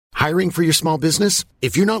Hiring for your small business?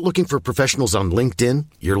 If you're not looking for professionals on LinkedIn,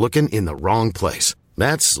 you're looking in the wrong place.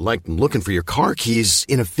 That's like looking for your car keys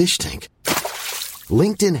in a fish tank.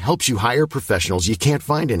 LinkedIn helps you hire professionals you can't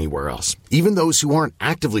find anywhere else, even those who aren't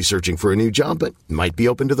actively searching for a new job but might be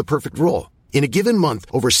open to the perfect role. In a given month,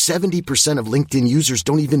 over 70% of LinkedIn users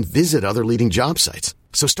don't even visit other leading job sites.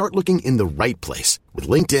 So start looking in the right place. With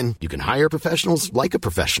LinkedIn, you can hire professionals like a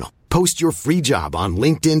professional. Post your free job on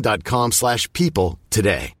linkedin.com/people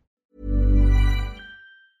today.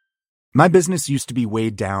 My business used to be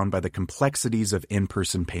weighed down by the complexities of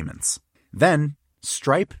in-person payments. Then,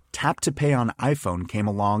 Stripe Tap to Pay on iPhone came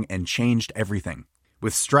along and changed everything.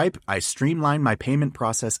 With Stripe, I streamlined my payment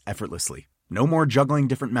process effortlessly. No more juggling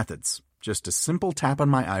different methods. Just a simple tap on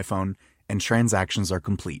my iPhone and transactions are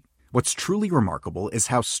complete. What's truly remarkable is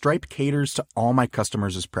how Stripe caters to all my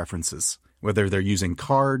customers' preferences. Whether they're using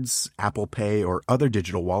cards, Apple Pay, or other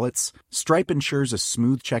digital wallets, Stripe ensures a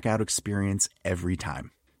smooth checkout experience every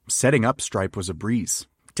time. Setting up Stripe was a breeze,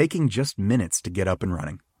 taking just minutes to get up and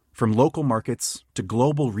running. From local markets to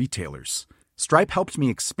global retailers, Stripe helped me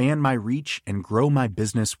expand my reach and grow my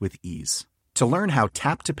business with ease. To learn how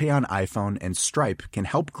Tap to Pay on iPhone and Stripe can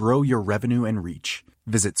help grow your revenue and reach,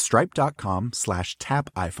 visit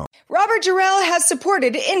stripe.com/tapiphone. Robert Jarrell has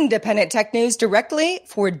supported independent tech news directly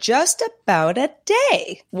for just about a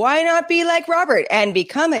day. Why not be like Robert and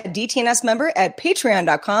become a DTNS member at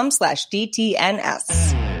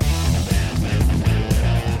patreon.com/DTNS.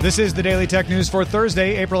 This is the Daily Tech News for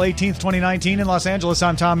Thursday, April 18th, 2019 in Los Angeles.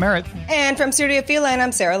 I'm Tom Merritt. And from Studio Feline,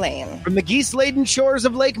 I'm Sarah Lane. From the geese-laden shores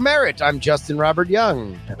of Lake Merritt, I'm Justin Robert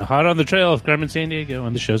Young. And hot on the trail of Carmen Sandiego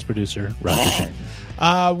and the show's producer, Roger Shane.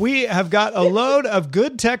 We have got a load of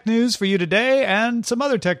good tech news for you today and some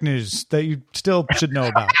other tech news that you still should know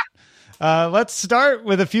about. Let's start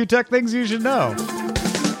with a few tech things you should know.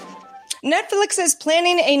 Netflix is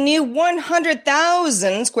planning a new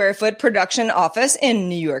 100,000 square foot production office in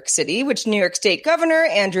New York City, which New York State Governor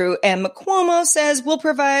Andrew M. Cuomo says will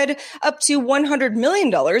provide up to $100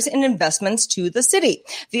 million in investments to the city.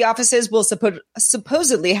 The offices will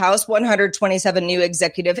supposedly house 127 new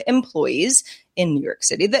executive employees in New York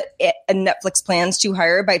City that Netflix plans to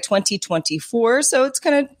hire by 2024. So it's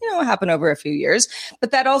going to, happen over a few years.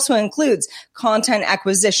 But that also includes content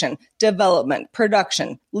acquisition, development,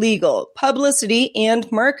 production, legal, publicity,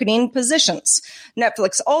 and marketing positions.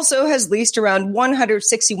 Netflix also has leased around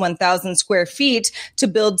 161,000 square feet to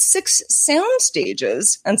build 6 sound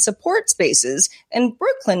stages and support spaces in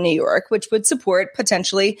Brooklyn, New York, which would support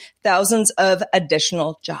potentially thousands of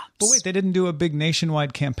additional jobs. But wait, they didn't do a big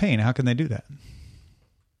nationwide campaign. How can they do that?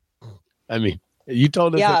 I mean, you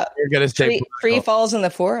told us that you're going to say tree falls in the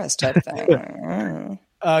forest type thing.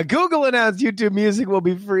 Google announced YouTube Music will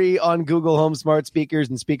be free on Google Home smart speakers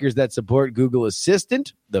and speakers that support Google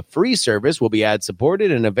Assistant. The free service will be ad-supported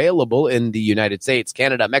and available in the United States,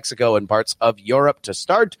 Canada, Mexico, and parts of Europe to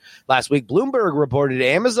start. Last week, Bloomberg reported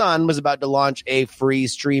Amazon was about to launch a free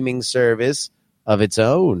streaming service of its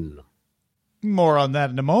own. More on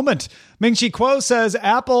that in a moment. Ming-Chi Kuo says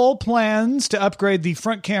Apple plans to upgrade the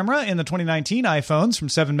front camera in the 2019 iPhones from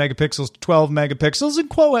 7 megapixels to 12 megapixels, and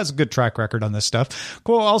Kuo has a good track record on this stuff.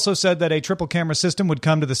 Kuo also said that a triple camera system would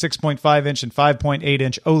come to the 6.5-inch and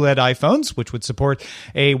 5.8-inch OLED iPhones, which would support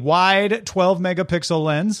a wide 12-megapixel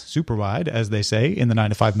lens, super wide, as they say in the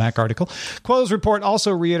 9 to 5 Mac article. Kuo's report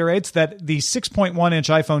also reiterates that the 6.1-inch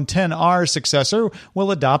iPhone XR successor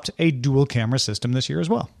will adopt a dual-camera system this year as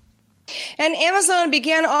well. And Amazon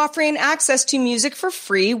began offering access to music for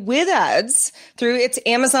free with ads through its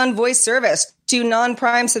Amazon Voice service to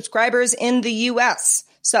non-Prime subscribers in the U.S.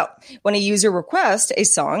 So when a user requests a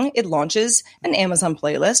song, it launches an Amazon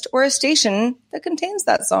playlist or a station that contains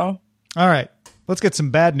that song. All right, let's get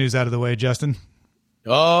some bad news out of the way, Justin.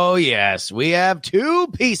 Oh, yes. We have 2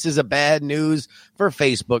 pieces of bad news for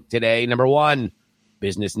Facebook today. Number 1.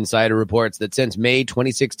 Business Insider reports that since May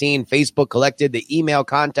 2016, Facebook collected the email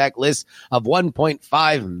contact list of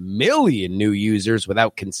 1.5 million new users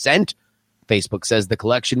without consent. Facebook says the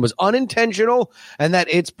collection was unintentional and that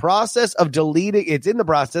it's in the process of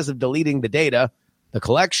deleting the data. The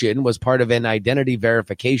collection was part of an identity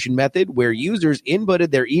verification method where users inputted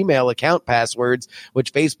their email account passwords,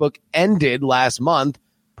 which Facebook ended last month.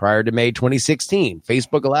 Prior to May 2016,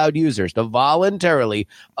 Facebook allowed users to voluntarily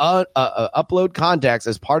upload contacts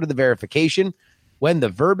as part of the verification. When the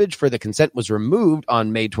verbiage for the consent was removed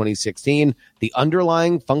on May 2016, the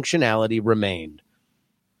underlying functionality remained.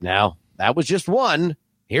 Now, that was just one.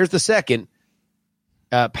 Here's the second.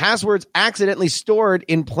 Passwords accidentally stored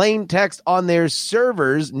in plain text on their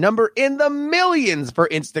servers number in the millions for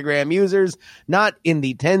Instagram users, not in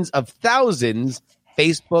the tens of thousands.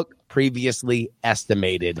 Facebook previously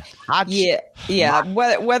estimated. Yeah.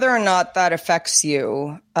 Whether or not that affects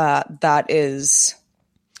you, that is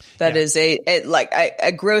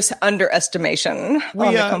a gross underestimation.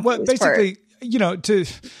 Basically,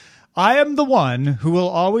 I am the one who will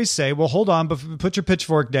always say, well, hold on, but put your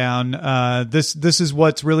pitchfork down. This is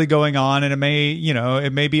what's really going on. And it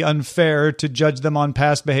may be unfair to judge them on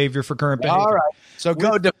past behavior for current behavior. All right. So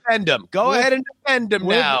go defend them. Go ahead and defend them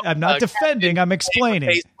now. I'm not defending. I'm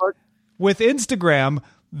explaining. With Instagram,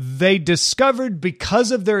 they discovered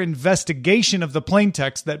because of their investigation of the plain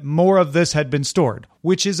text that more of this had been stored,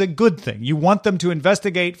 which is a good thing. You want them to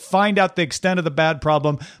investigate, find out the extent of the bad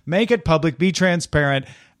problem, make it public, be transparent,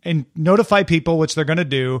 and notify people, which they're going to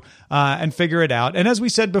do, and figure it out. And as we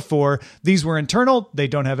said before, these were internal. They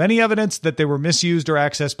don't have any evidence that they were misused or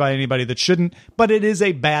accessed by anybody that shouldn't, but it is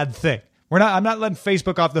a bad thing. I'm not letting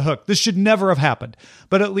Facebook off the hook. This should never have happened.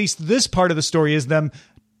 But at least this part of the story is them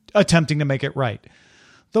attempting to make it right.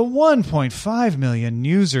 The 1.5 million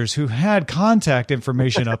users who had contact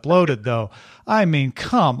information uploaded, though, I mean,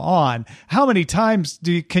 come on. How many times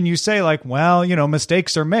can you say, like, well,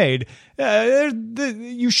 mistakes are made?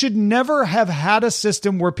 You should never have had a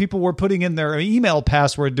system where people were putting in their email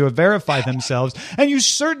password to verify themselves. And you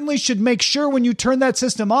certainly should make sure when you turn that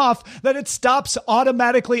system off that it stops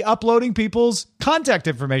automatically uploading people's contact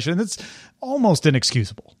information. It's almost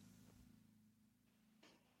inexcusable.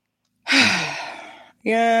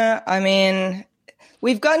 Yeah, I mean,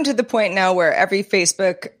 we've gotten to the point now where every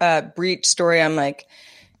Facebook breach story, I'm like,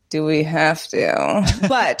 do we have to?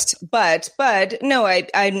 But no,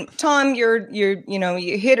 I Tom, you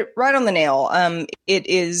hit it right on the nail. It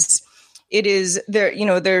is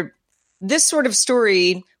there, this sort of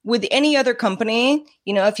story with any other company,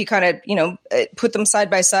 if you kind of, put them side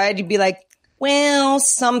by side, you'd be like, well,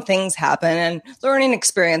 some things happen and learning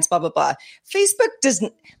experience, blah, blah, blah. Facebook is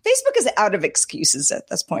out of excuses at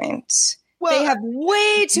this point. Well, they have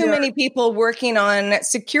way too many people working on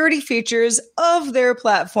security features of their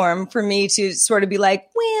platform for me to sort of be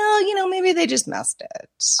like, well, maybe they just messed it.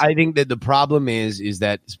 I think that the problem is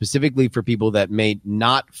that specifically for people that may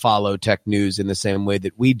not follow tech news in the same way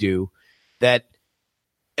that we do, that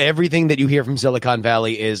everything that you hear from Silicon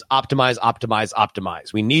Valley is optimize, optimize,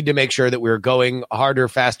 optimize. We need to make sure that we're going harder,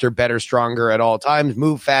 faster, better, stronger at all times,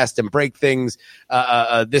 move fast and break things.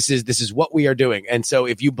 This is what we are doing. And so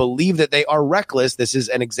if you believe that they are reckless, this is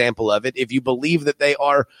an example of it. If you believe that they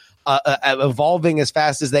are evolving as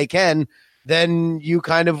fast as they can, then you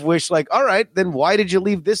kind of wish like, all right, then why did you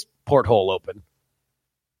leave this porthole open?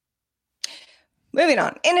 Moving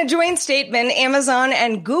on. In a joint statement, Amazon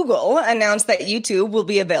and Google announced that YouTube will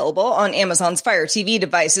be available on Amazon's Fire TV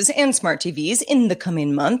devices and smart TVs in the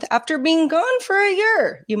coming month after being gone for a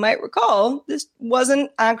year. You might recall this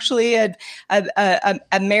wasn't actually a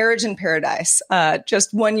marriage in paradise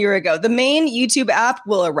just 1 year ago. The main YouTube app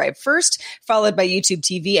will arrive first, followed by YouTube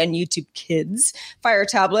TV and YouTube Kids. Fire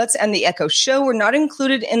tablets and the Echo Show were not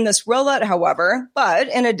included in this rollout, however, but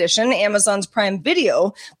in addition, Amazon's Prime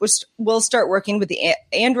Video will start working with the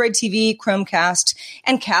Android TV, Chromecast,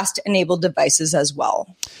 and Cast-enabled devices as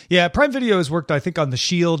well. Yeah, Prime Video has worked, I think, on the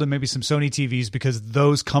Shield and maybe some Sony TVs because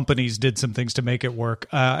those companies did some things to make it work.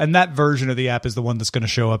 And that version of the app is the one that's going to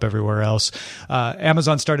show up everywhere else.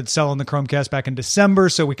 Amazon started selling the Chromecast back in December,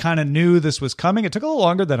 so we kind of knew this was coming. It took a little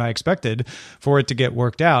longer than I expected for it to get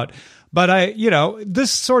worked out. But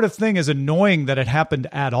this sort of thing is annoying that it happened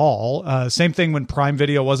at all. Same thing when Prime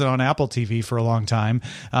Video wasn't on Apple TV for a long time.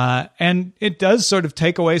 And it does sort of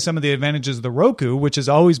take away some of the advantages of the Roku, which has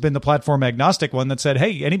always been the platform agnostic one that said,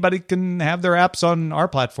 hey, anybody can have their apps on our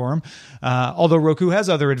platform. Although Roku has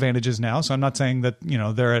other advantages now. So I'm not saying that,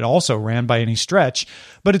 they're also ran by any stretch.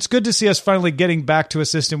 But it's good to see us finally getting back to a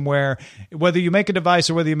system where whether you make a device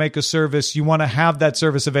or whether you make a service, you want to have that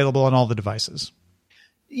service available on all the devices.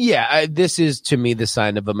 Yeah, this is, to me, the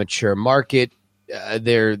sign of a mature market.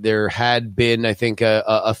 There had been, I think,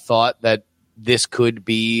 a thought that this could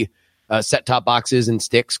be set-top boxes and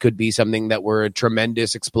sticks could be something that were a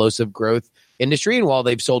tremendous, explosive growth industry. And while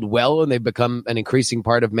they've sold well and they've become an increasing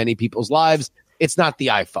part of many people's lives, it's not the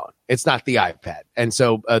iPhone. It's not the iPad. And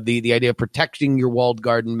so the idea of protecting your walled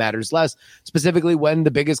garden matters less, specifically when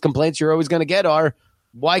the biggest complaints you're always going to get are,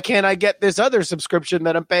 why can't I get this other subscription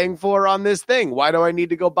that I'm paying for on this thing? Why do I need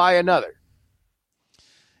to go buy another?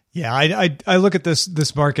 Yeah, I look at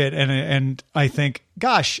this market and I think,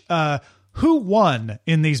 gosh, who won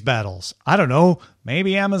in these battles? I don't know.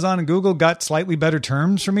 Maybe Amazon and Google got slightly better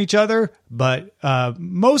terms from each other, but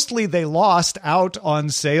mostly they lost out on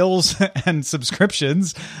sales and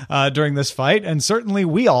subscriptions during this fight. And certainly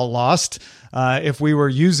we all lost if we were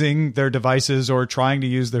using their devices or trying to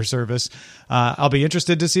use their service. I'll be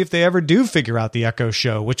interested to see if they ever do figure out the Echo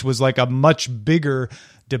Show, which was like a much bigger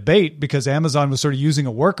debate because Amazon was sort of using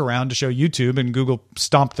a workaround to show YouTube and Google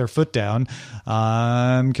stomped their foot down.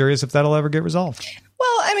 I'm curious if that'll ever get resolved.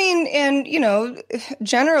 Well, I mean, and,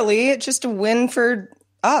 generally it's just a win for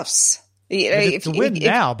us. It's a win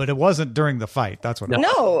now, but it wasn't during the fight. That's what.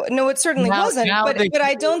 No, it certainly wasn't. But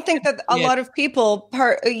I don't think that a lot of people,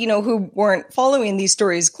 who weren't following these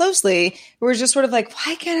stories closely, were just sort of like,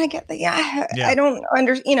 why can't I get the? I don't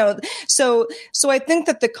understand. So I think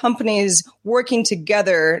that the companies working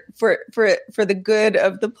together for the good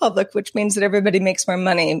of the public, which means that everybody makes more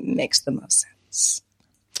money, makes the most sense.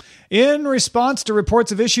 In response to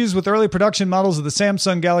reports of issues with early production models of the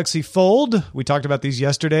Samsung Galaxy Fold, we talked about these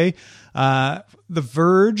yesterday, The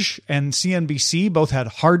Verge and CNBC both had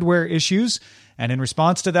hardware issues. And in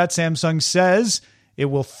response to that, Samsung says it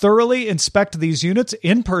will thoroughly inspect these units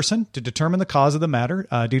in person to determine the cause of the matter.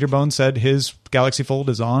 Dieter Bohn said his Galaxy Fold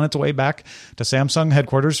is on its way back to Samsung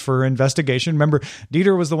headquarters for investigation. Remember,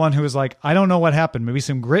 Dieter was the one who was like, I don't know what happened. Maybe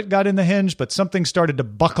some grit got in the hinge, but something started to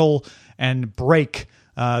buckle and break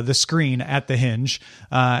the screen at the hinge.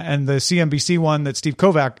 And the CNBC one that Steve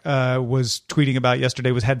Kovac was tweeting about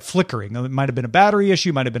yesterday had flickering. It might have been a battery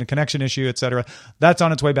issue, might have been a connection issue, etc. That's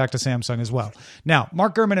on its way back to Samsung as well. Now,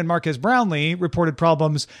 Mark Gurman and Marques Brownlee reported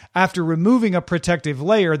problems after removing a protective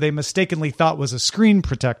layer they mistakenly thought was a screen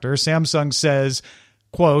protector. Samsung says,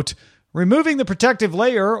 quote, removing the protective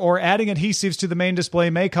layer or adding adhesives to the main display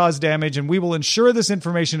may cause damage, and we will ensure this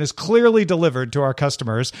information is clearly delivered to our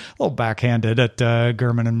customers. A little backhanded at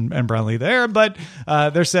Gurman and Brownlee there, but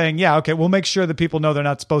they're saying, yeah, okay, we'll make sure that people know they're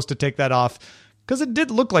not supposed to take that off, because it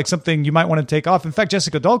did look like something you might want to take off. In fact,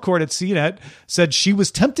 Jessica Dahlcourt at CNET said she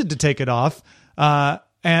was tempted to take it off,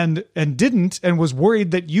 and didn't, and was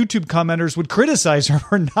worried that YouTube commenters would criticize her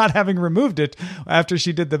for not having removed it after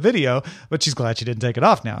she did the video, but she's glad she didn't take it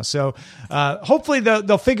off now. So hopefully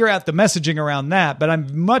they'll figure out the messaging around that, but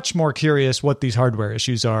I'm much more curious what these hardware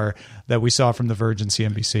issues are that we saw from The Verge and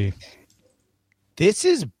CNBC. This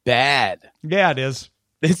is bad. Yeah, it is.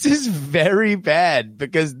 This is very bad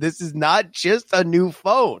because this is not just a new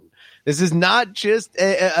phone. This is not just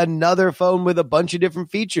another phone with a bunch of different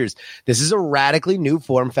features. This is a radically new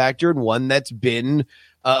form factor and one that's been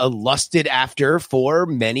lusted after for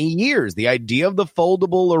many years. The idea of the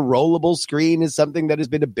foldable or rollable screen is something that has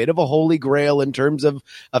been a bit of a holy grail in terms of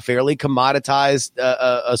a fairly commoditized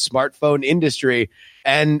a smartphone industry.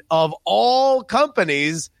 And of all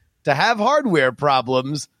companies to have hardware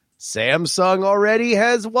problems, Samsung already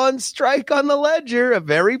has one strike on the ledger, a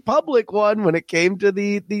very public one when it came to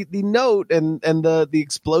the Note and the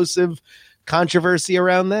explosive controversy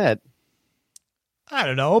around that. I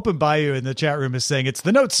don't know. Open Bayou in the chat room is saying it's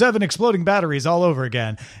the Note 7 exploding batteries all over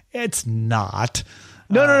again. It's not.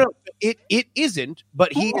 No. It isn't,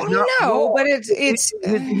 but he is not wrong. But it's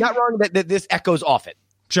not wrong that this echoes off it.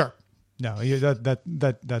 Sure. No,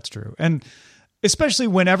 that's true. And especially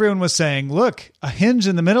when everyone was saying, look, a hinge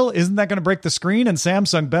in the middle, isn't that going to break the screen? And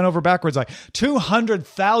Samsung bent over backwards like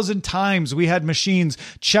 200,000 times we had machines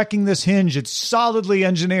checking this hinge. It's solidly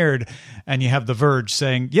engineered. And you have The Verge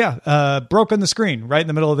saying, yeah, broke on the screen right in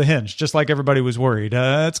the middle of the hinge, just like everybody was worried.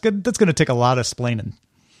 That's good. That's going to take a lot of splaining.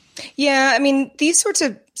 Yeah, I mean, these sorts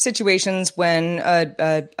of situations when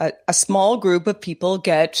a small group of people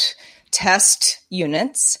get test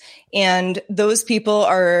units and those people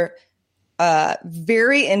are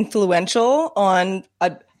very influential on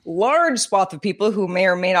a large swath of people who may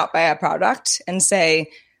or may not buy a product and say,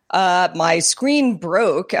 my screen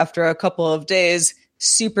broke after a couple of days,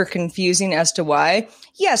 super confusing as to why.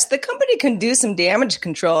 Yes, the company can do some damage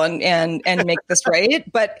control and make this right,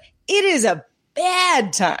 but it is a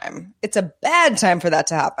bad time. It's a bad time for that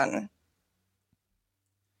to happen.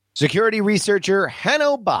 Security researcher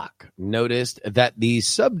Hanno Bach noticed that the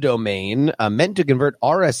subdomain meant to convert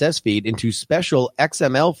RSS feed into special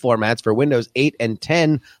XML formats for Windows 8 and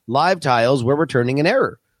 10 live tiles were returning an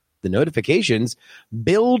error. The notifications,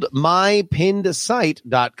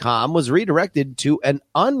 buildmypinnedsite.com, was redirected to an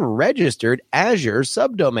unregistered Azure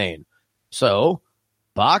subdomain. So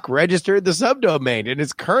Bach registered the subdomain and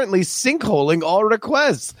is currently sinkholing all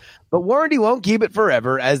requests. But warranty won't keep it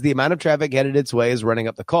forever, as the amount of traffic headed its way is running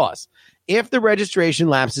up the cost. If the registration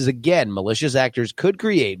lapses again, malicious actors could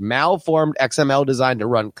create malformed XML designed to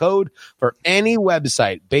run code for any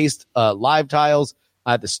website based live tiles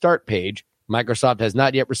at the start page. Microsoft has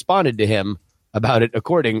not yet responded to him, about it,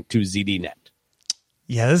 according to ZDNet.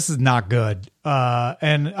 Yeah, this is not good.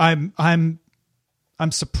 And I'm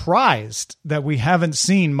surprised that we haven't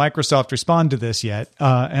seen Microsoft respond to this yet.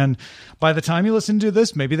 And by the time you listen to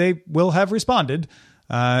this, maybe they will have responded.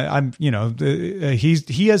 He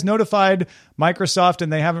has notified Microsoft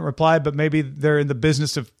and they haven't replied, but maybe they're in the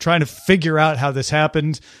business of trying to figure out how this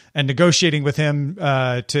happened and negotiating with him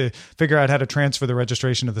to figure out how to transfer the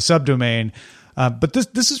registration of the subdomain. But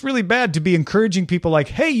this is really bad to be encouraging people like,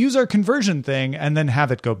 hey, use our conversion thing and then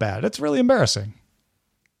have it go bad. It's really embarrassing.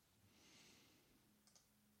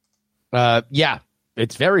 Yeah,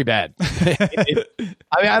 it's very bad. I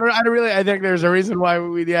think there's a reason why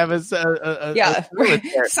we have a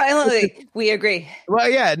silently, we agree. Well,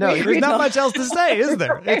 yeah, no, there's not much else to say, is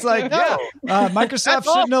there? It's like, Microsoft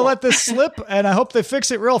shouldn't have let this slip, and I hope they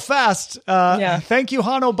fix it real fast. Thank you,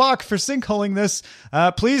 Hanno Bach, for sinkholing this.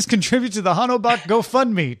 Please contribute to the Hanno Bach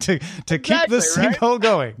GoFundMe to keep this sinkhole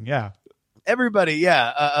going. Yeah. Everybody,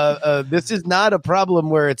 this is not a problem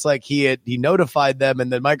where it's like he notified them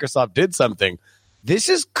and then Microsoft did something. This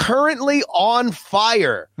is currently on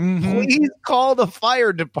fire. Mm-hmm. Please call the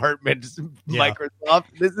fire department,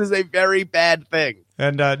 Microsoft. This is a very bad thing.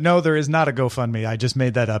 And no, there is not a GoFundMe. I just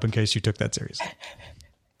made that up in case you took that seriously.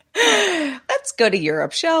 Let's go to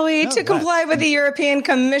Europe, shall we? To comply with the European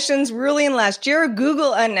Commission's ruling last year,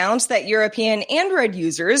 Google announced that European Android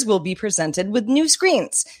users will be presented with new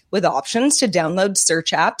screens with options to download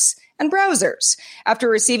search apps and browsers. After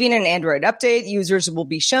receiving an Android update, users will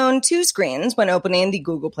be shown two screens when opening the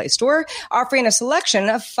Google Play Store, offering a selection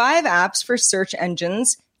of 5 apps for search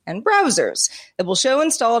engines and browsers. It will show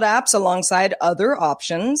installed apps alongside other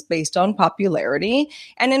options based on popularity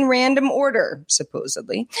and in random order,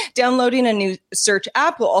 supposedly. Downloading a new search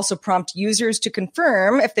app will also prompt users to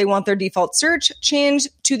confirm if they want their default search changed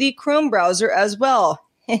to the Chrome browser as well.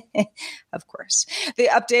 Of course. The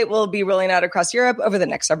update will be rolling out across Europe over the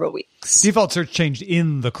next several weeks. Default search changed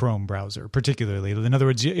in the Chrome browser, particularly. In other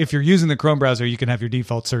words, if you're using the Chrome browser, you can have your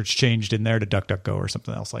default search changed in there to DuckDuckGo or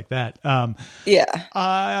something else like that. A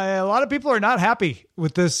lot of people are not happy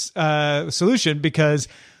with this solution because,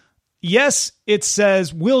 yes, it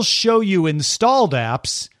says we'll show you installed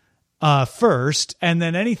apps first, and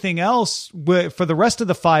then anything else for the rest of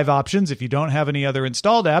the 5 options, if you don't have any other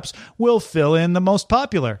installed apps, we'll fill in the most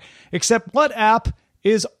popular. Except what app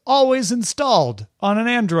is always installed on an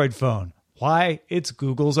Android phone? Why, it's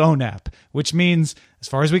Google's own app, which means, as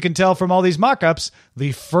far as we can tell from all these mock-ups,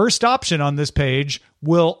 the first option on this page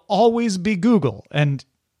will always be Google. And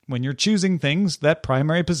when you're choosing things, that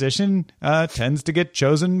primary position tends to get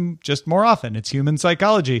chosen just more often. It's human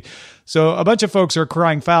psychology. So a bunch of folks are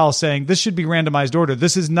crying foul saying this should be randomized order.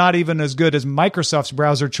 This is not even as good as Microsoft's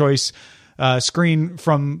browser choice screen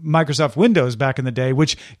from Microsoft Windows back in the day,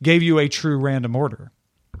 which gave you a true random order.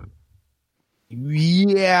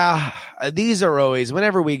 Yeah, these are always,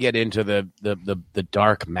 whenever we get into the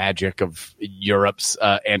dark magic of Europe's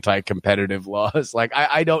anti-competitive laws, like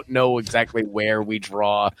I don't know exactly where we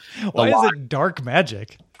draw the line. Why is it dark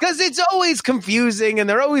magic? Because it's always confusing and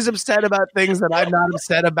they're always upset about things that I'm not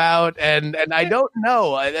upset about. And I don't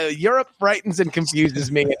know. Europe frightens and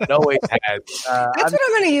confuses me. It always has. That's what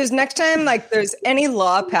I'm going to use next time. Like there's any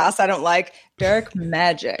law passed I don't like. Dark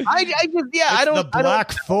magic. I don't. The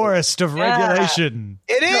black forest of regulation.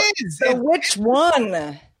 It is. So which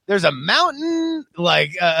one? There's a mountain,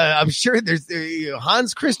 like I'm sure there's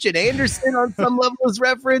Hans Christian Andersen on some level is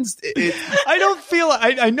referenced. I don't feel,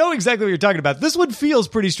 I know exactly what you're talking about. This one feels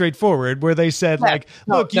pretty straightforward where they said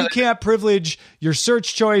you can't privilege your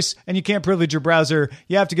search choice and you can't privilege your browser.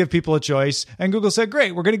 You have to give people a choice. And Google said,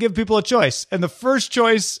 great, we're going to give people a choice. And the first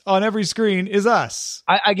choice on every screen is us.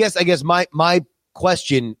 I guess my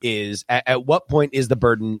question is at what point is the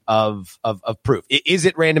burden of proof? Is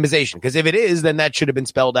it randomization? Because if it is, then that should have been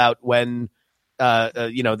spelled out when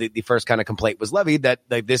the first kind of complaint was levied that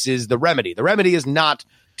this is the remedy. The remedy is not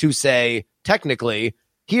to say technically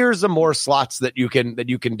here's some more slots that you can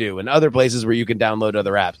do and other places where you can download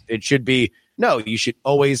other apps. It should be no, you should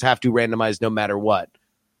always have to randomize no matter what.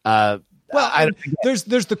 There's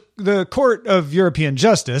the Court of European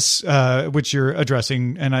Justice, which you're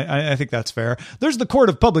addressing, and I think that's fair. There's the Court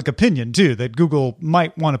of Public Opinion, too, that Google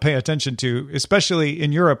might want to pay attention to, especially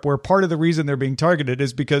in Europe, where part of the reason they're being targeted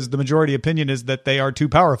is because the majority opinion is that they are too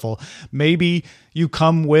powerful. Maybe you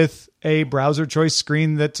come with a browser choice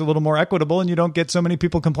screen that's a little more equitable and you don't get so many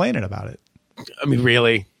people complaining about it. I mean,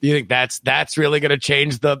 really? You think that's really going to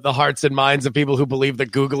change the hearts and minds of people who believe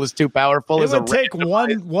that Google is too powerful? It would take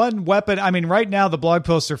one weapon. I mean, right now the blog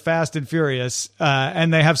posts are fast and furious,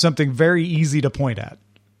 and they have something very easy to point at.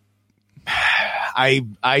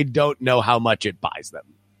 I don't know how much it buys them.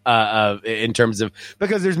 In terms of,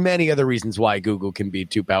 because there's many other reasons why Google can be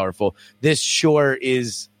too powerful. This sure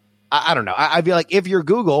is, I don't know. I feel like if you're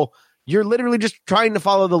Google, you're literally just trying to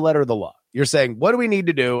follow the letter of the law. You're saying, what do we need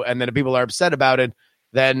to do? And then if people are upset about it,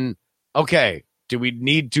 then, okay, do we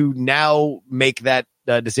need to now make that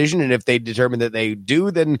decision? And if they determine that they do,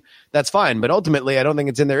 then that's fine. But ultimately, I don't think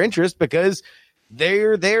it's in their interest because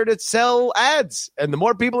they're there to sell ads. And the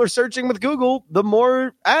more people are searching with Google, the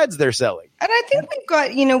more ads they're selling. And I think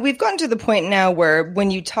we've gotten to the point now where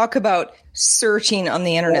when you talk about searching on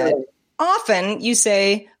the internet, often you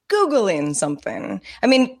say Googling something. I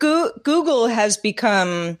mean, Google has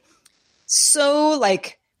become so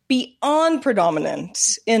beyond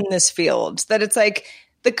predominant in this field that it's like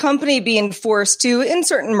the company being forced to, in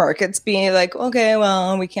certain markets, being like, okay,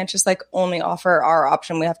 well, we can't just only offer our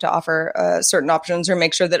option. We have to offer certain options or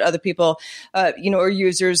make sure that other people, or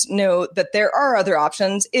users know that there are other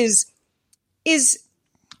options is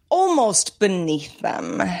almost beneath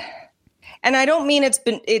them. And I don't mean it's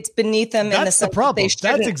beneath them. That's in the sense the problem. That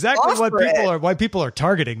they That's exactly why people are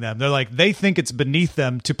targeting them. They're like, they think it's beneath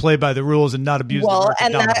them to play by the rules and not abuse the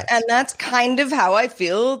market dominance. And that's kind of how I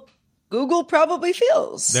feel Google probably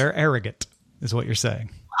feels. They're arrogant, is what you're saying.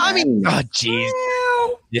 I mean, oh, geez.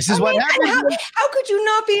 This is what happens. How could you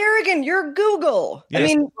not be arrogant? You're Google. Yes. I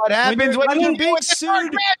mean, what happens when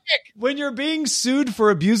you're being sued for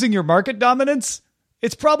abusing your market dominance?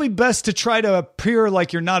 It's probably best to try to appear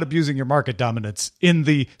like you're not abusing your market dominance in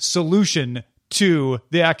the solution to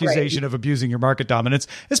the accusation of abusing your market dominance,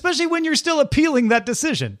 especially when you're still appealing that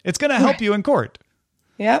decision. It's going to help you in court.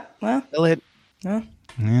 Yep. Well, it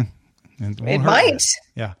might.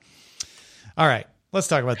 Yeah. All right. Let's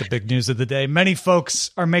talk about the big news of the day. Many folks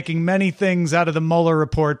are making many things out of the Mueller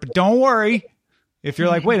report, but don't worry. If you're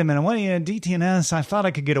like, wait a minute, what are you in DTNS? I thought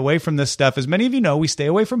I could get away from this stuff. As many of you know, we stay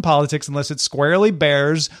away from politics unless it squarely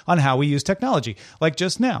bears on how we use technology. Like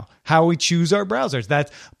just now, how we choose our browsers.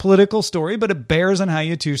 That's a political story, but it bears on how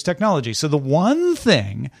you choose technology. So the one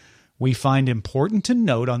thing we find important to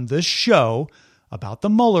note on this show about the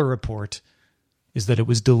Mueller report is that it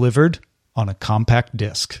was delivered on a compact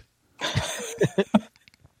disc.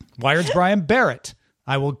 Wired's Brian Barrett,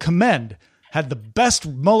 I will commend, had the best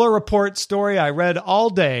Mueller report story I read all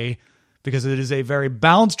day because it is a very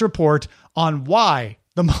balanced report on why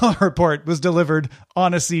the Mueller report was delivered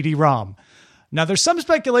on a CD-ROM. Now, there's some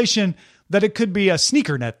speculation that it could be a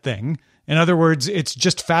sneakernet thing. In other words, it's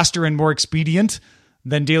just faster and more expedient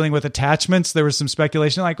than dealing with attachments. There was some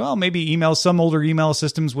speculation like, well, maybe some older email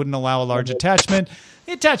systems wouldn't allow a large attachment.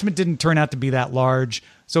 The attachment didn't turn out to be that large,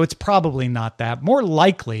 so it's probably not that. More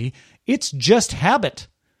likely, it's just habit.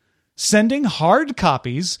 Sending hard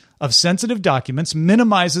copies of sensitive documents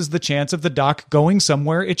minimizes the chance of the doc going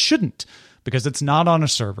somewhere it shouldn't because it's not on a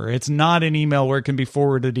server. It's not an email where it can be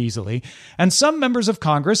forwarded easily. And some members of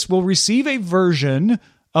Congress will receive a version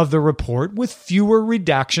of the report with fewer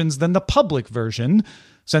redactions than the public version,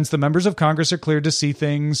 since the members of Congress are cleared to see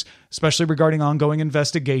things, especially regarding ongoing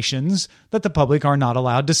investigations, that the public are not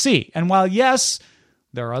allowed to see. And while, yes,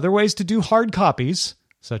 there are other ways to do hard copies,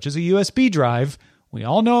 such as a USB drive, we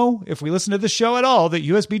all know, if we listen to the show at all, that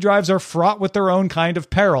USB drives are fraught with their own kind of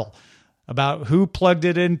peril about who plugged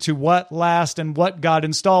it into what last and what got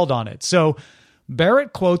installed on it. So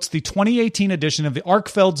Barrett quotes the 2018 edition of the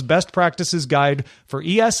Arkfeld's Best Practices Guide for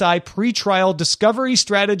ESI Pretrial Discovery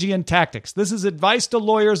Strategy and Tactics. This is advice to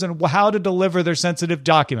lawyers on how to deliver their sensitive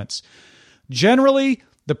documents. Generally,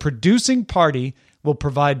 the producing party will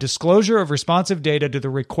provide disclosure of responsive data to the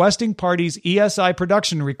requesting party's ESI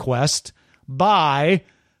production request by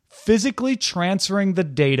physically transferring the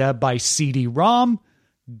data by CD-ROM,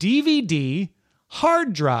 DVD,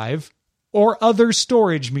 hard drive, or other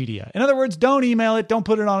storage media. In other words, don't email it, don't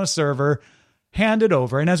put it on a server, hand it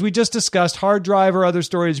over. And as we just discussed, hard drive or other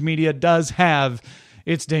storage media does have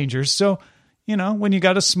its dangers. So, when you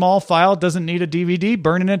got a small file, doesn't need a DVD,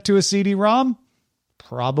 burning it to a CD-ROM,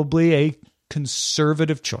 probably a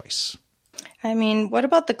conservative choice. I mean, what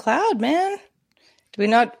about the cloud, man?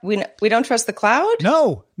 Do we don't trust the cloud?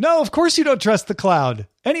 No, of course you don't trust the cloud.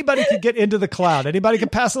 Anybody can get into the cloud. Anybody can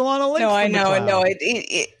pass along a link. No, I know.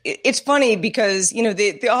 It's funny because,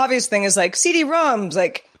 the obvious thing is like CD-ROMs,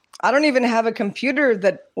 like I don't even have a computer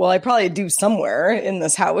I probably do somewhere in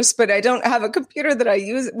this house, but I don't have a computer that I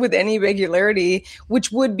use with any regularity,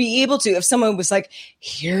 which would be able to, if someone was like,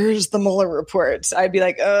 here's the Mueller report, I'd be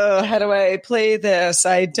like, oh, how do I play this?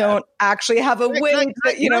 I don't actually have a way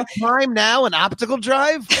to, Time now, an optical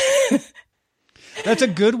drive? That's a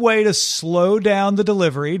good way to slow down the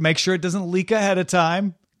delivery, make sure it doesn't leak ahead of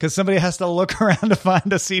time. because somebody has to look around to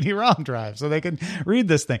find a CD-ROM drive so they can read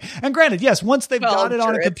this thing. And granted, yes, once they've got it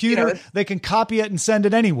on a computer, they can copy it and send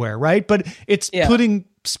it anywhere, right? But it's putting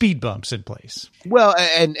speed bumps in place. Well,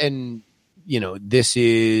 and this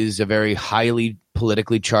is a very highly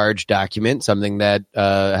politically charged document, something that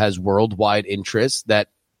has worldwide interest, that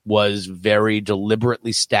was very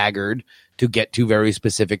deliberately staggered to get to very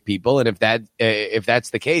specific people. And if that's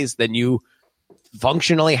the case, then you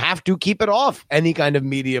functionally have to keep it off any kind of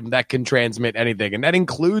medium that can transmit anything, and that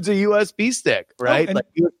includes a USB stick, right? Tim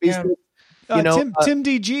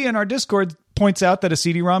DG in our Discord points out that a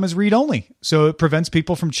CD-ROM is read-only, so it prevents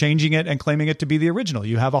people from changing it and claiming it to be the original.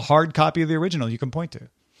 You have a hard copy of the original you can point to.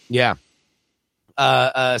 Yeah.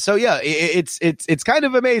 It's kind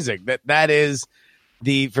of amazing that is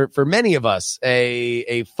for many of us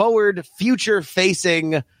a forward, future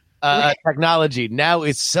facing technology. Now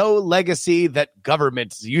it's so legacy that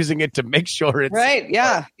government's using it to make sure it's right.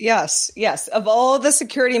 Yeah. Yes. Of all the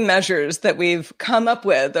security measures that we've come up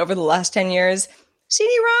with over the last 10 years,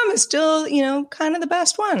 CD-ROM is still, kind of the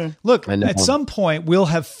best one. Look, at some point we'll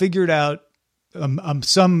have figured out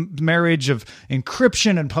some marriage of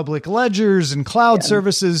encryption and public ledgers and cloud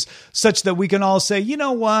services such that we can all say, you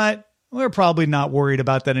know what? We're probably not worried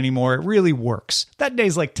about that anymore. It really works. That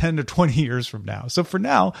day's like 10 to 20 years from now. So for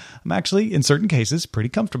now, I'm actually, in certain cases, pretty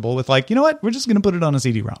comfortable with you know what? We're just going to put it on a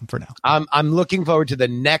CD-ROM for now. I'm looking forward to the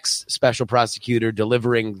next special prosecutor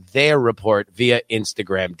delivering their report via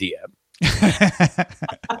Instagram DM.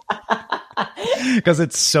 Because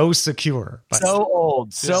it's so secure. So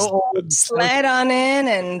old. Slide on in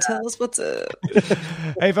and tell us what's up.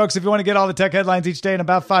 Hey, folks, if you want to get all the tech headlines each day in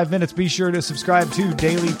about 5 minutes, be sure to subscribe to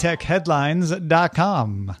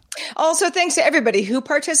dailytechheadlines.com. Also, thanks to everybody who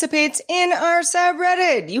participates in our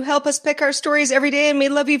subreddit. You help us pick our stories every day, and we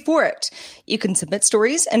love you for it. You can submit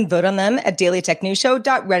stories and vote on them at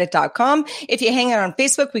dailytechnewsshow.reddit.com. If you hang out on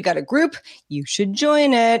Facebook, we got a group. You should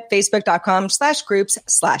join it.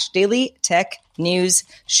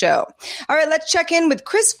 Facebook.com/groups/dailytechnewsshow. All right, let's check in with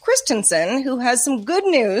Chris Christensen, who has some good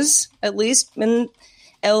news, at least in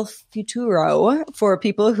El Futuro, for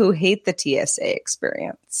people who hate the TSA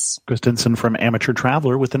experience. Christensen from Amateur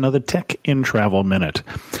Traveler with another Tech in Travel Minute.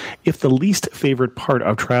 If the least favorite part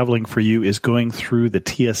of traveling for you is going through the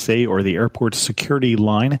TSA or the airport security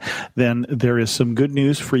line, then there is some good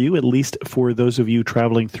news for you, at least for those of you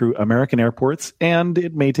traveling through American airports, and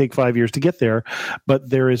it may take 5 years to get there,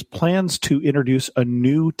 but there is plans to introduce a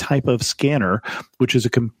new type of scanner, which is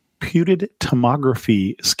a computed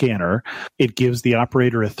tomography scanner. It gives the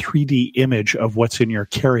operator a 3D image of what's in your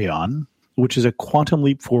carry-on, which is a quantum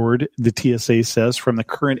leap forward, the TSA says, from the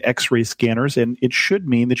current X-ray scanners, and it should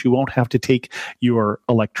mean that you won't have to take your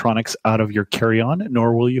electronics out of your carry-on,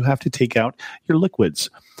 nor will you have to take out your liquids.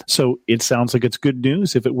 So it sounds like it's good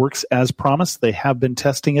news. If it works as promised, they have been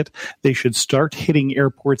testing it. They should start hitting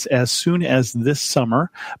airports as soon as this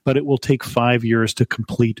summer, but it will take 5 years to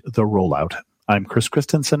complete the rollout. I'm Chris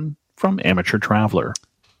Christensen from Amateur Traveler.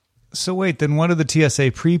 So wait, then what do the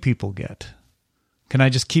TSA pre-people get? Can I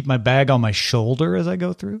just keep my bag on my shoulder as I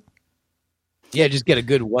go through? Yeah, just get a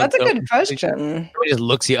good one. That's a good question. It just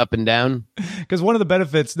looks you up and down. Because one of the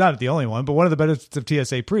benefits, not the only one, but one of the benefits of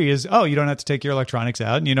TSA Pre is, you don't have to take your electronics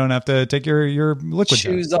out and you don't have to take your liquid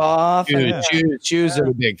shoes off. Shoes are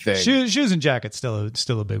a big thing. Shoes and jackets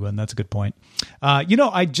still a big one. That's a good point.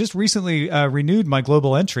 I just recently renewed my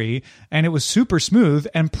global entry and it was super smooth,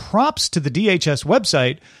 and props to the DHS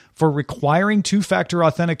website for requiring two-factor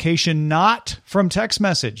authentication, not from text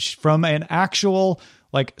message, from an actual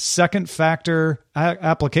second factor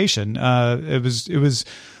application. It was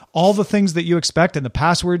all the things that you expect, and the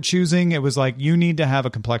password choosing. It was you need to have a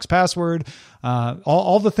complex password.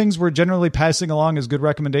 All the things we're generally passing along as good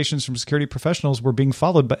recommendations from security professionals were being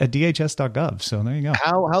followed at DHS.gov. So there you go.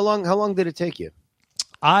 How long did it take you?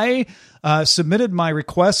 I submitted my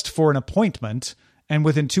request for an appointment, and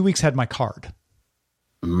within 2 weeks had my card.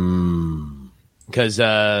 Because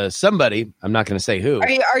somebody, I'm not going to say who.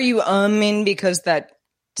 Are you because that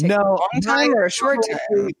takes a long time or a short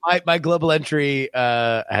time? My global entry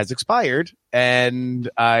has expired, and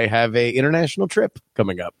I have a international trip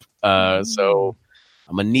coming up. So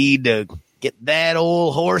I'm gonna need to get that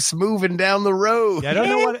old horse moving down the road. Yeah, I don't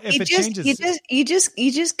know if it changes. You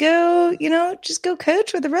just go, just go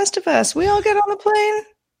coach with the rest of us. We all get on the plane.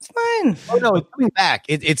 It's fine. Oh no, it's coming back.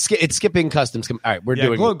 It's skipping customs. All right, we're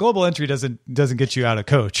doing global entry doesn't get you out of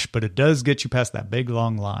coach, but it does get you past that big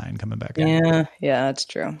long line coming back. Yeah, that's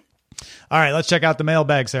true. All right, let's check out the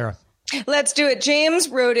mailbag, Sarah. Let's do it. James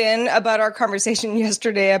wrote in about our conversation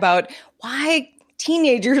yesterday about why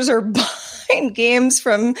teenagers are buying buying games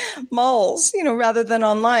from malls, rather than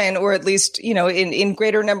online, or at least, in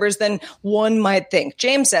greater numbers than one might think.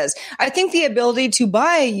 James says, I think the ability to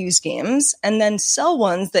buy used games and then sell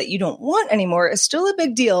ones that you don't want anymore is still a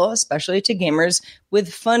big deal, especially to gamers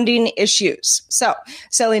with funding issues. So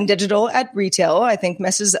selling digital at retail, I think,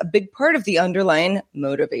 misses a big part of the underlying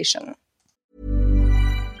motivation.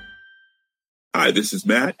 Hi, this is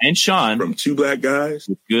Matt and Sean from Two Black Guys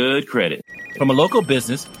with Good Credit. From a local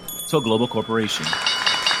business to a global corporation.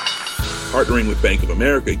 Partnering with Bank of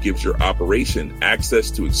America gives your operation access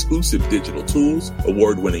to exclusive digital tools,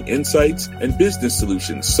 award-winning insights, and business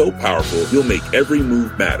solutions so powerful you'll make every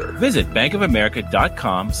move matter. Visit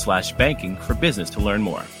bankofamerica.com/banking for business to learn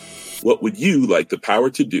more. What would you like the power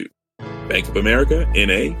to do? Bank of America,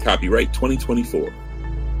 N.A., copyright 2024.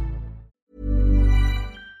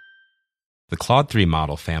 The Claude 3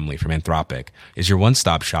 model family from Anthropic is your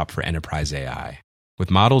one-stop shop for enterprise AI.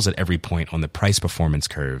 With models at every point on the price-performance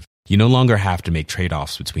curve, you no longer have to make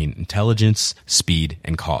trade-offs between intelligence, speed,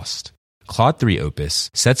 and cost. Claude 3 Opus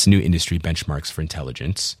sets new industry benchmarks for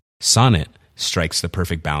intelligence. Sonnet strikes the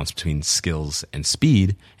perfect balance between skills and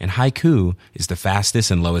speed. And Haiku is the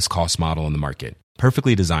fastest and lowest cost model in the market,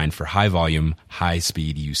 perfectly designed for high-volume,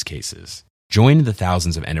 high-speed use cases. Join the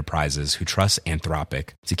thousands of enterprises who trust Anthropic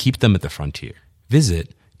to keep them at the frontier.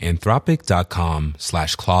 Visit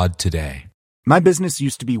anthropic.com/Claude today. My business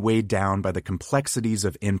used to be weighed down by the complexities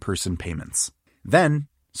of in-person payments. Then,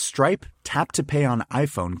 Stripe Tap to Pay on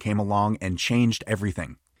iPhone came along and changed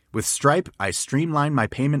everything. With Stripe, I streamlined my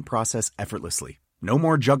payment process effortlessly. No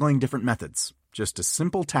more juggling different methods. Just a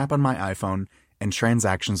simple tap on my iPhone and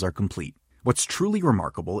transactions are complete. What's truly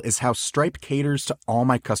remarkable is how Stripe caters to all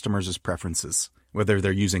my customers' preferences. Whether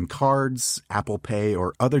they're using cards, Apple Pay,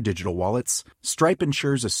 or other digital wallets, Stripe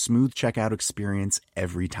ensures a smooth checkout experience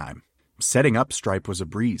every time. Setting up Stripe was a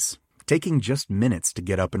breeze, taking just minutes to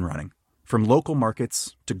get up and running. From local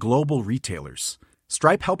markets to global retailers,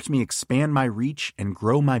 Stripe helped me expand my reach and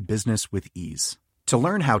grow my business with ease. To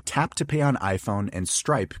learn how Tap to Pay on iPhone and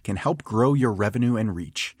Stripe can help grow your revenue and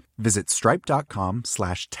reach, visit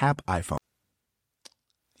stripe.com/tapiphone.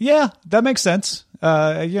 Yeah, that makes sense.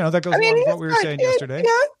 That goes along with what we were saying yesterday.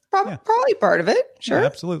 Yeah, probably part of it. Sure. Yeah,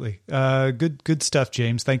 absolutely. Good stuff,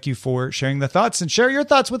 James. Thank you for sharing the thoughts, and share your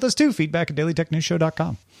thoughts with us too. Feedback at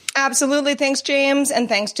dailytechnewsshow.com. Absolutely. Thanks, James. And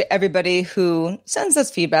thanks to everybody who sends us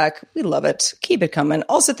feedback. We love it. Keep it coming.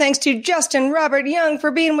 Also, thanks to Justin Robert Young for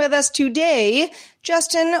being with us today.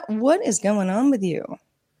 Justin, what is going on with you?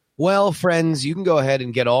 Well, friends, you can go ahead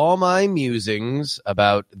and get all my musings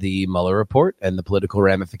about the Mueller report and the political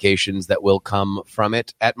ramifications that will come from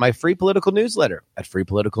it at my free political newsletter at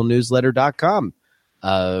freepoliticalnewsletter.com.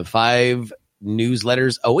 5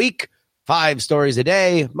 newsletters a week, 5 stories a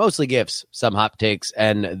day, mostly gifts, some hot takes.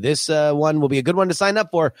 And this one will be a good one to sign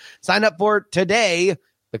up for. Sign up for today,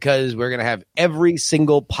 because we're going to have every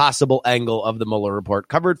single possible angle of the Mueller report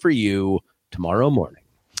covered for you tomorrow morning.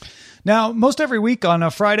 Now, most every week on a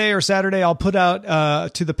Friday or Saturday, I'll put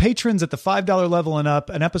out to the patrons at the $5 level and up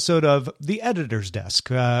an episode of The Editor's Desk,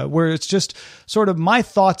 where it's just sort of my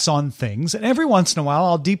thoughts on things. And every once in a while,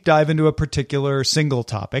 I'll deep dive into a particular single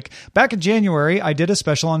topic. Back in January, I did a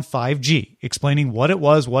special on 5G, explaining what it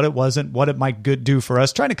was, what it wasn't, what it might do for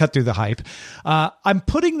us, trying to cut through the hype. I'm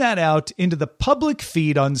putting that out into the public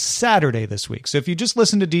feed on Saturday this week. So if you just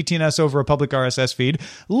listen to DTNS over a public RSS feed,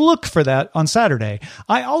 look for that on Saturday.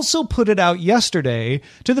 I also put it out yesterday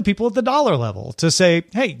to the people at the dollar level to say,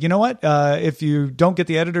 hey, you know what? If you don't get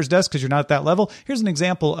the Editor's Desk because you're not at that level, here's an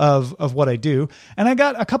example of what I do. And I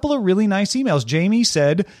got a couple of really nice emails. Jamie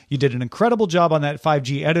said, you did an incredible job on that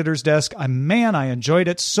 5G Editor's Desk. I enjoyed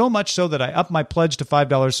it so much so that I upped my pledge to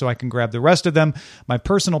 $5 so I can grab the rest of them. My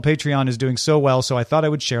personal Patreon is doing so well, so I thought I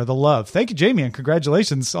would share the love. Thank you, Jamie, and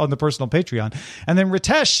congratulations on the personal Patreon. And then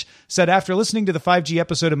Ritesh said, after listening to the 5G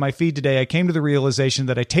episode of my feed today, I came to the realization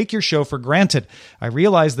that I take your show for granted. I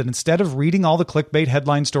realized that instead of reading all the clickbait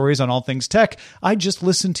headline stories on all things tech, I just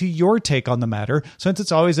listen to your take on the matter, since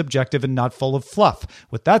it's always objective and not full of fluff.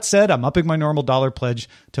 With that said, I'm upping my normal dollar pledge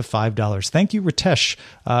to $5. Thank you, Ritesh,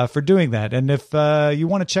 for doing that. And if you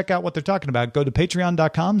want to check out what they're talking about, go to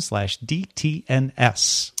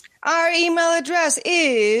patreon.com/DTNS. Our email address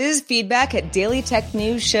is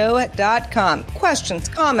feedback@dailytechnewsshow.com. Questions,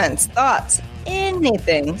 comments, thoughts,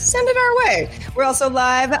 anything, send it our way. We're also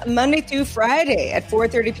live Monday through Friday at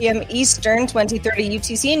 4:30 p.m. Eastern, 2030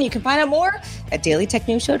 UTC, and you can find out more at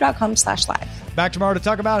dailytechnewsshow.com/live. Back tomorrow to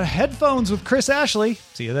talk about headphones with Chris Ashley.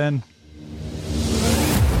 See you then.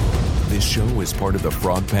 This show is part of the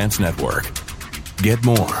Frog Pants Network. Get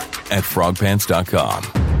more at frogpants.com.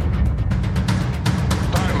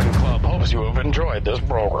 Diamond Club yourselves. You have enjoyed this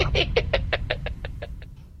program.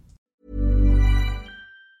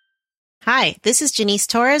 Hi, this is Janice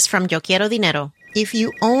Torres from Yo Quiero Dinero. If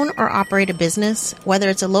you own or operate a business, whether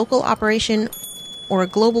it's a local operation or a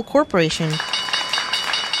global corporation,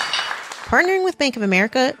 partnering with Bank of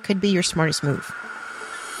America could be your smartest move.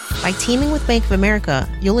 By teaming with Bank of America,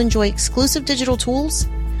 you'll enjoy exclusive digital tools,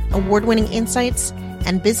 award-winning insights,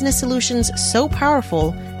 and business solutions so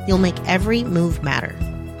powerful, you'll make every move matter.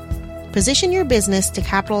 Position your business to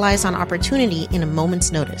capitalize on opportunity in a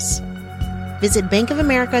moment's notice. Visit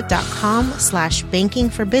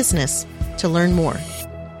bankofamerica.com/bankingforbusiness to learn more.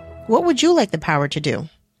 What would you like the power to do?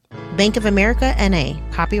 Bank of America, N.A.,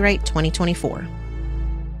 copyright 2024.